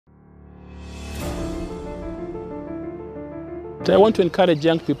I want to encourage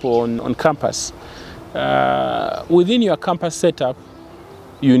young people on campus. Within your campus setup,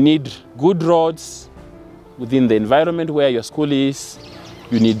 you need good roads within the environment where your school is.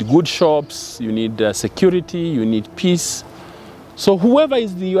 You need good shops, you need security, you need peace. So whoever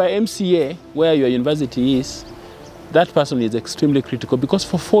is your MCA where your university is, that person is extremely critical, because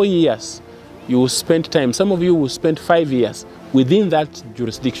for 4 years you will spend time, some of you will spend 5 years within that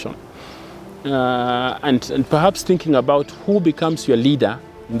jurisdiction. And perhaps thinking about who becomes your leader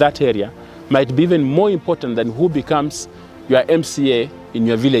in that area might be even more important than who becomes your MCA in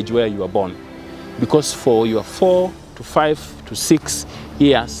your village where you are born. Because for your 4 to 5 to 6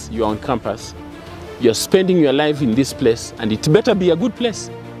 years you are on campus, you're spending your life in this place, and it better be a good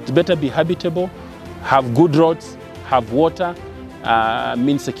place. It better be habitable, have good roads, have water,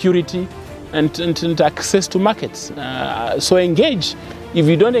 mean security, and access to markets. So engage. If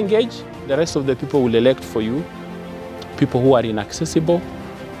you don't engage, the rest of the people will elect for you people who are inaccessible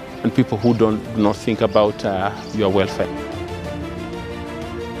and people who do not think about your welfare.